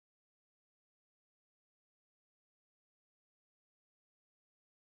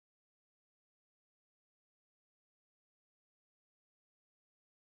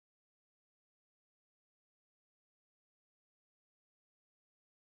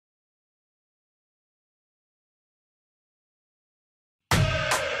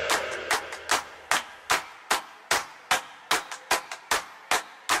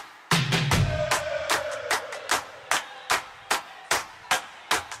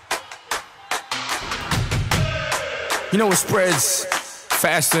You know what spreads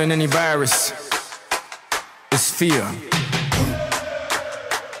faster than any virus? It's fear.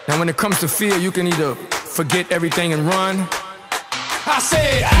 Now when it comes to fear, you can either forget everything and run, I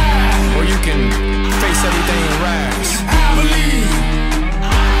said I, or you can face everything and rise. I believe.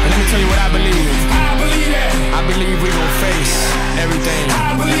 And let me tell you what I believe. I believe that. I believe we gon' face everything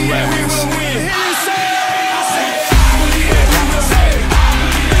I believe and that we rise. will win. I said I believe that we will say.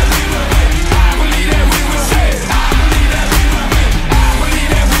 I believe that we will say. I believe that we will win. I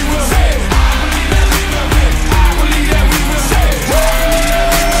believe that we will say. I believe that we will say.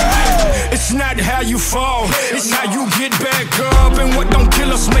 It's not how you fall, it's how you get back up. And what don't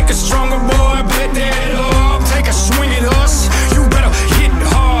kill us make us stronger, boy. Bet that up. Take a swing at us, you better hit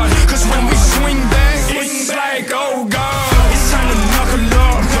hard. Cause when we swing back, it's like, oh God, it's time to knuckle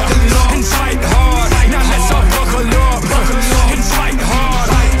up and fight hard. Now let's all buckle up and fight hard.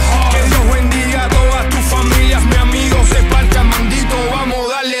 Que Dios bendiga a todas tus familias, mi amigo. Se parta mandito, vamos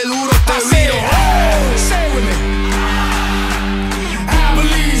darle duro este video. Say it with me. I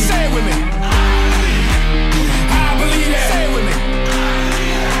believe. Say it with me. I believe that. Say it with me.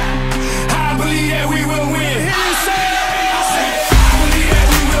 I believe that we will win. Say it. I believe that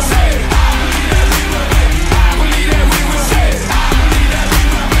we will say it. I believe that we will say it.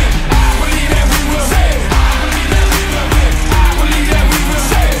 I believe that we will say it. I believe that we will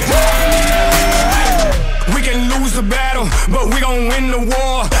say it. We can lose the battle, but we gon' win the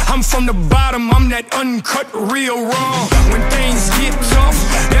war. I'm from the bottom, I'm that uncut, real raw. When things get tough,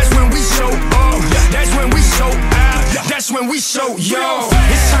 that's when we show up. That's when we show out. That's when we show yo.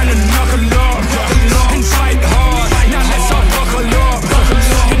 It's time to knuckle up and fight hard. Now let's all buckle up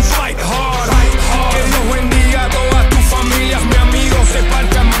and fight hard. Que Dios bendiga a todas tus familias, mi amigo. Se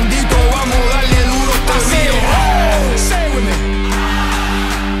parta mandito, vamos darle duro este video. Say it with me.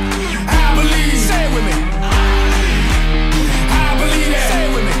 I believe. Say it with me. I believe that. Say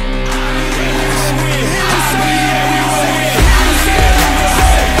it with me. I believe that we will win.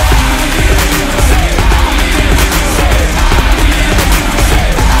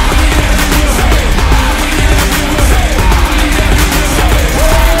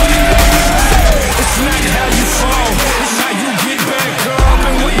 It's not how you fall, it's how you get back up.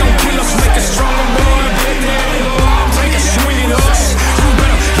 And what don't kill us make us stronger, boy. Bet that up. Take a swing at us, you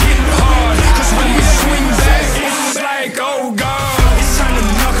better hit hard. Cause when we swing back, it's like, oh God, it's time to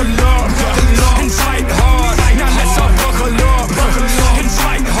knuckle up and fight hard. Now let's all buckle up and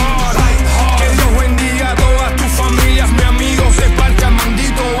fight hard. Que Dios bendiga a todas tus familias, mi amigo. Se parta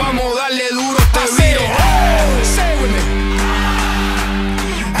mandito, vamos darle duro este video. Say it with me.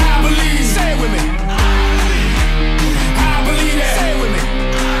 I believe. Say it with me. I believe that. Say it with me.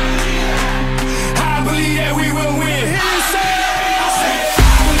 I believe that we will win. Say it.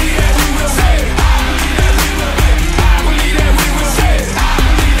 I believe that we will say it. I believe that we will say it.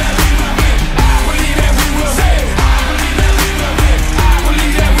 I believe that we will say it. I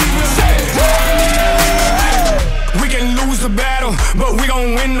believe that we will say it. We can lose the battle, but we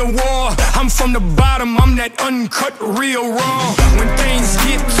gon' win the war. I'm from the bottom, I'm that uncut, real raw. When things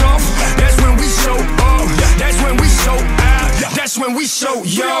get tough, that's when we show up. That's when we show out. That's when we show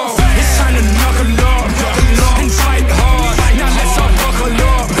yo. It's time to knuckle up and fight hard. Now let's all buckle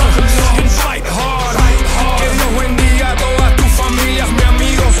up and fight hard. Que Dios bendiga a todas tus familias, mi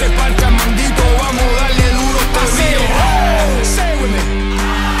amigo. Se parta mandito, vamos darle duro este video. Say it with me.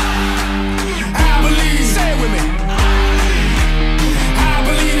 I believe. Say it with me. I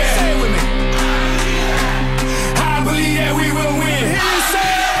believe that. Say it with me. I believe that we will win. Say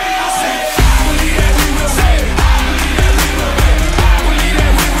it. I believe that we will say it. I believe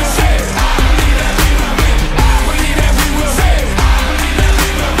that we will say it. I believe that we will say it.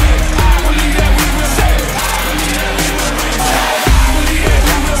 I believe that we will say it.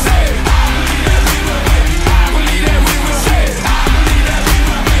 I believe that we will say it. I believe that we will say it.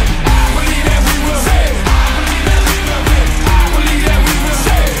 I believe that we will say it. I believe that we will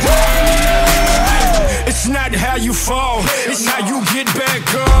say it. It's not how you fall, it's how you get back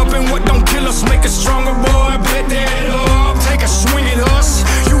up. And what don't kill us make us stronger, boy. Bet that up. Take a swing at us,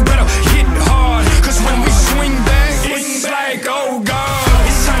 you better hit hard. Cause when we swing back, it's like, oh God,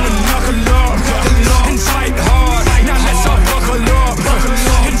 it's time to knuckle up and fight hard. Now let's all buckle up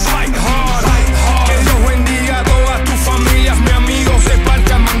and fight hard. Que Dios bendiga a todas tus familias, mi amigo. Se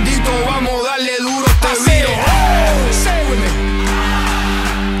parta mandito, vamos darle duro este video. Say it with me.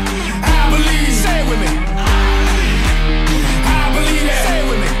 I believe. Say it with me. I believe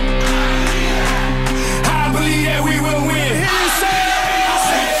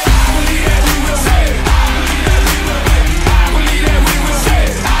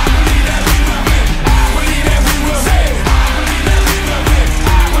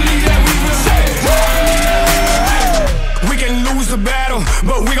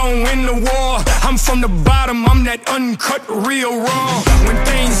from the bottom, I'm that uncut, real raw. When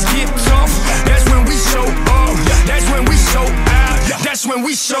things get tough, that's when we show up. That's when we show out. That's when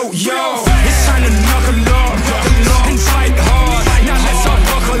we show y'all. It's time to knuckle up and fight hard. Now let's all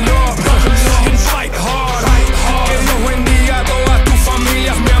buckle up and fight hard. Que Dios bendiga a todas tus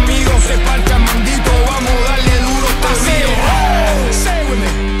familias, mi amigo, se parta mandito, vamos a darle duro también. Say it with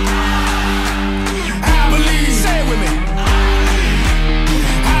me. I believe. Say it with me.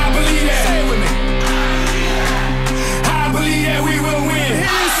 I believe that. Say it with me. I believe that we will win.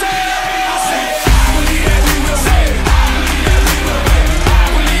 Say it. I believe that we will say it. I believe that we will win. I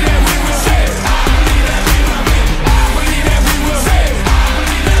believe that we will say it. I believe that we will win. I believe that we will say it. I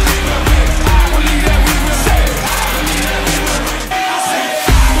believe that we will win. I believe that we will say it. I believe that we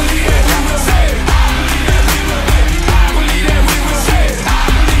will win. I believe that we will say it. I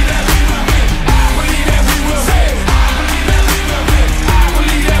believe that we will win. I believe that we will say it. I believe that we will win. I believe that we will say it. I believe that we will win. I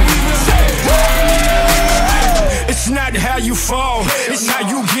believe that we will say it. It's not how you fall, it's how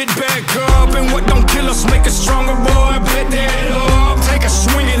you get back up. And what don't kill us make us stronger, boy. Bet that up. Take a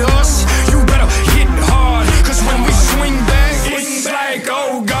swing at us, you better hit hard. Cause when we swing back, it's like,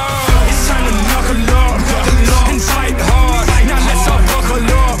 oh God. It's time to knuckle up and fight hard. Now let's all buckle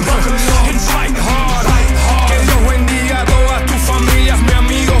up and fight hard. Que Dios bendiga a todas tus familias, mi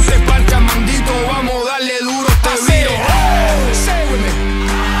amigo, se parta mandito, vamos a darle duro este video. Say it with me.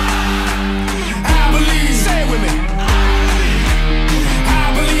 I believe. Say it with me.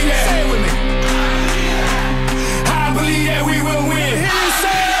 I believe that. Say it with me. I believe that we will win. Say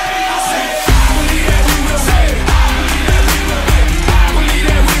it. I believe that we will say it. I believe that we will win. I believe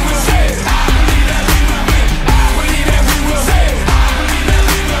that we will say it. I believe that we will win. I believe that we will say it. I believe that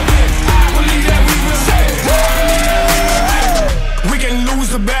we will win. I believe that we will say it. We can lose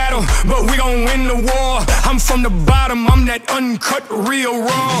the battle, but we gon' win the war. I'm from the bottom, I'm that uncut, real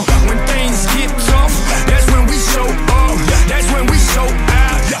raw. When things get tough, that's when we show up. That's when we show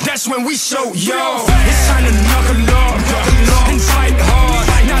out. That's when we show y'all. It's time to knuckle up and fight hard.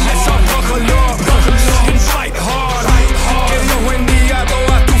 Now let's all buckle up and fight hard. Que Dios bendiga a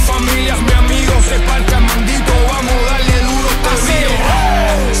todas tus familias, mi amigo, se parta mandito, vamos a darle duro también.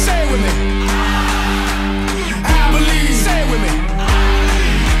 Say it with me. I believe. Say it with me.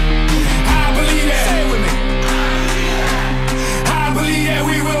 I believe that. Say it with me. I believe that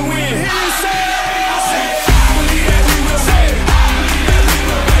we will win. Say it. I believe that we will say it. I believe that we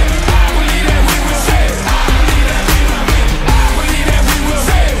will win. I believe that we will say it. I believe that we will win. I believe that we will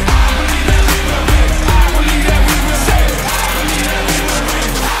say it. I believe that we will win. I believe that we will say it. I believe that we will win.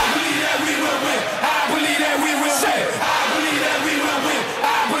 I believe that we will win. I believe that we will say it. I believe that we will win.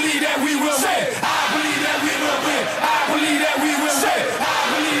 I believe that we will say it. I believe that we will win. I believe that we will say it. I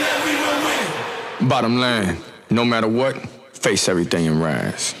believe that we will win. Bottom line, no matter what, face everything and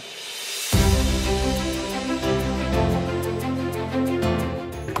rise.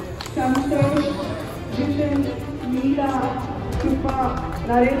 Sandeep, Vijay, Niraj, Kista,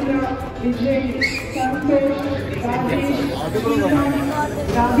 Narendra, Vijay, Sandeep, Ganesh, Premanand,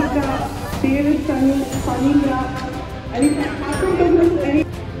 Thadivaka, Bison, Panika, and if it happens to any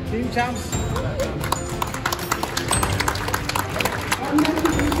Team champs.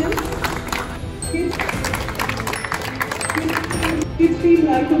 kids feel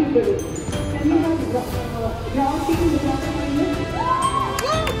like to be good. And you have your team with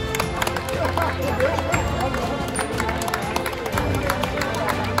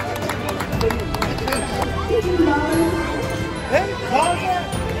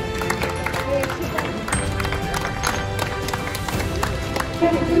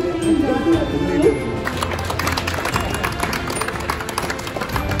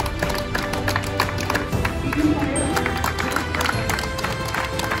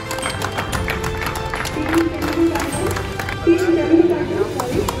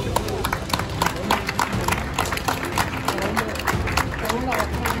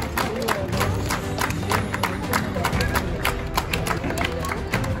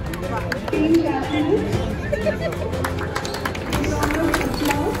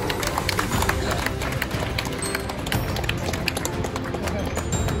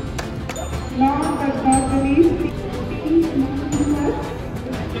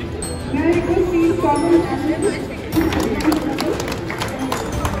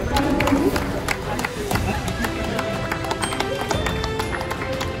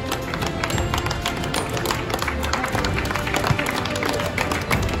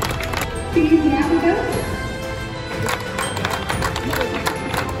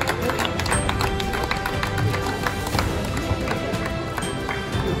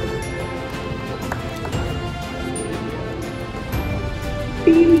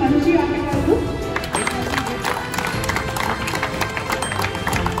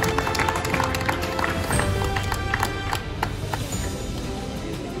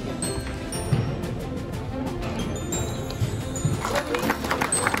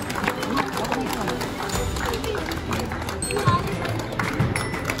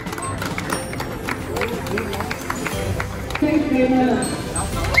Premanand.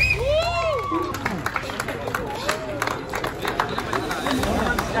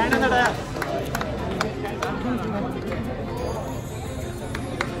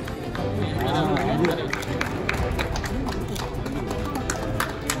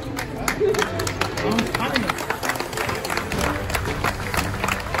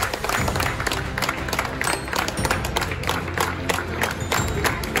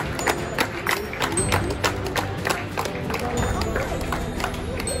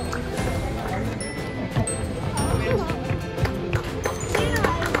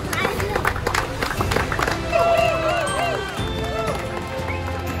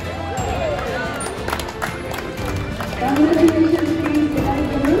 Congratulations team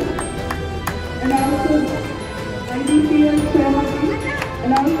and also IBCL Soha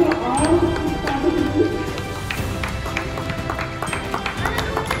and also all participants.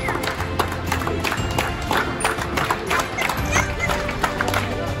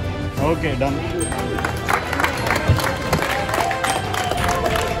 Okay, done.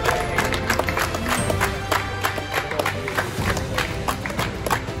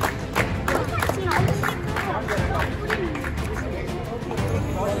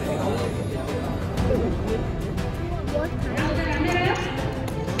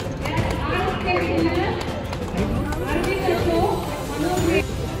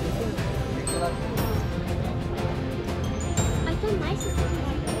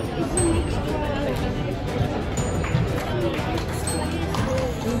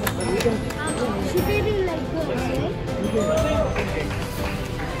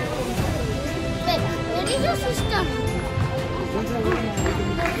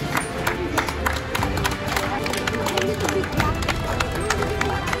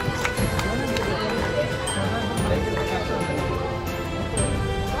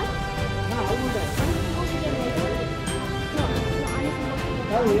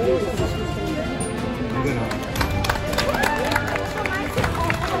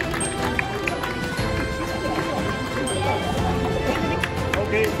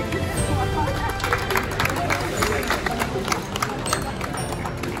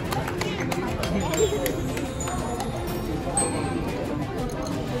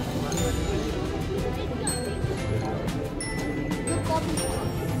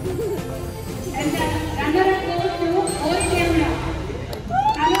 And the runner-up goes to all camera.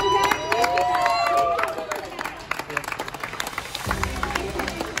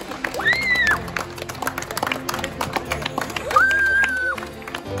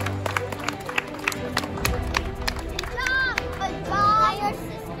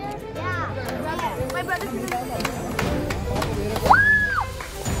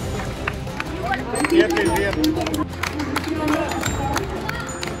 Here, please, here.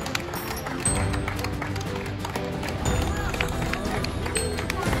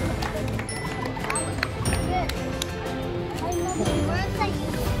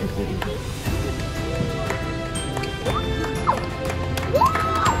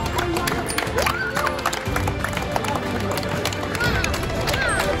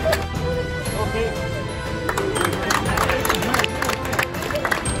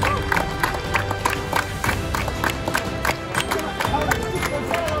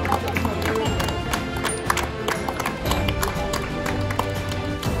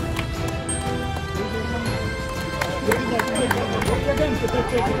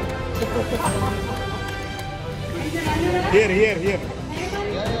 Here.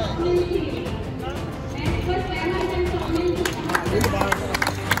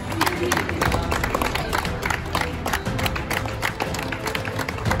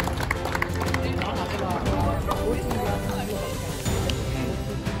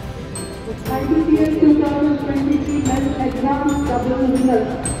 IBCL 2023 Men's Advanced Double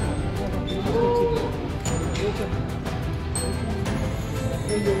Results.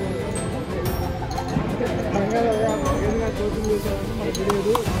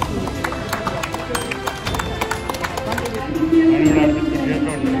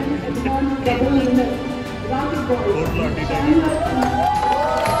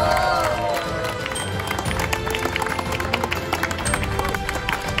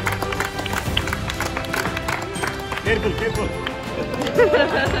 Careful.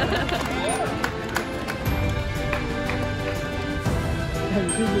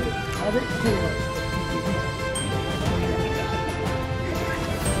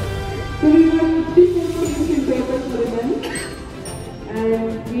 So we have 54 teams in total for the men,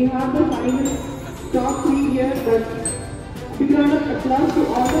 and we have the final top 3 here, but big round of applause to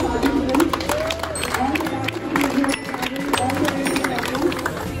all